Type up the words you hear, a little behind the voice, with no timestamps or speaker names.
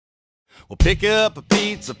We'll pick up a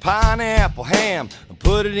pizza, pineapple, ham, and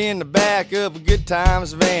put it in the back of a good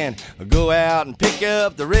times van. We'll go out and pick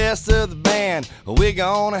up the rest of the band. We're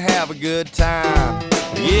gonna have a good time.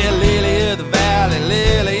 Yeah, Lily of the Valley,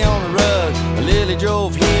 Lily on the rug. Lily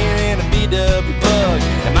drove here in a VW bug.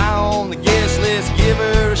 Am I on the guest list? Give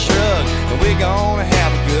her a shrug. We're gonna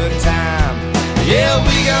have a good time. Yeah,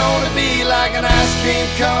 we're gonna be like an ice cream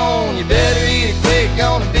cone. You better eat it quick,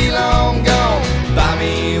 gonna be long gone. Buy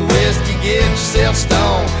me a whiskey, get yourself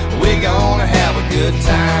stoned. We're gonna have a good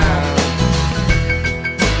time.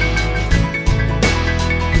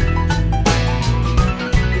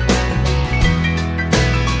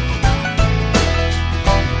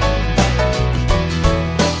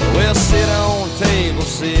 Well, sit on the table,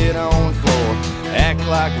 sit on the floor. Act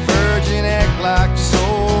like a virgin, act like a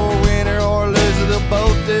sore. Winner or loser, they'll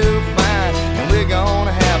both do fine. And we're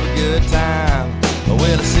gonna have a good time.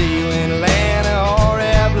 Well, I see you in Atlanta or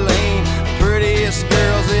Abilene. Prettiest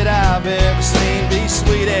girls that I've ever seen. Be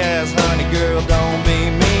sweet as honey, girl, don't be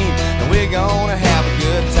mean. And we're gonna have a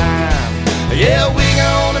good time. Yeah, we're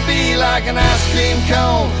gonna be like an ice cream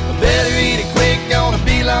cone. Better eat it quick, gonna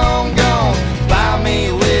be long gone. Buy me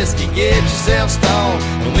a whiskey, get yourself stoned.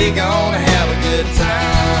 And we're gonna have a good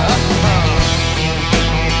time.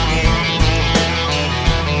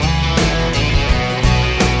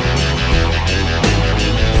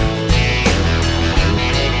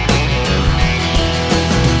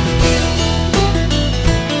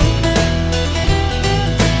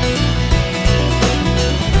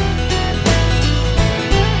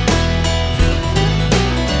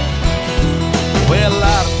 Well, a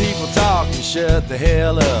lot of people talk and shut the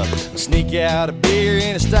hell up. Sneak out a beer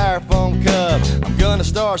in a styrofoam cup. I'm gonna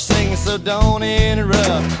start singing, so don't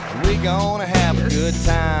interrupt. We're gonna have a good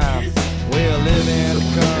time. We'll live in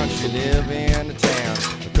the country, live in the town.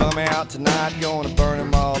 We'll come out tonight, gonna burn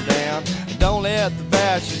them all down. Don't let the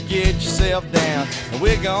bachelors get yourself down. And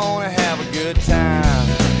we're gonna have a good time.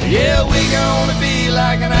 Yeah, we're gonna be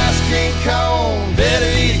like an ice cream cone. Better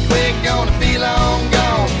eat it quick, gonna be long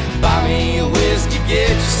gone. Buy me a whiskey, get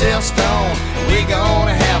yourself stoned. We're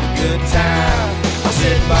gonna have a good time. I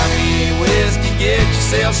said buy me a whiskey, get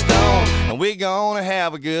yourself stoned. And we're gonna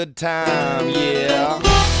have a good time, yeah.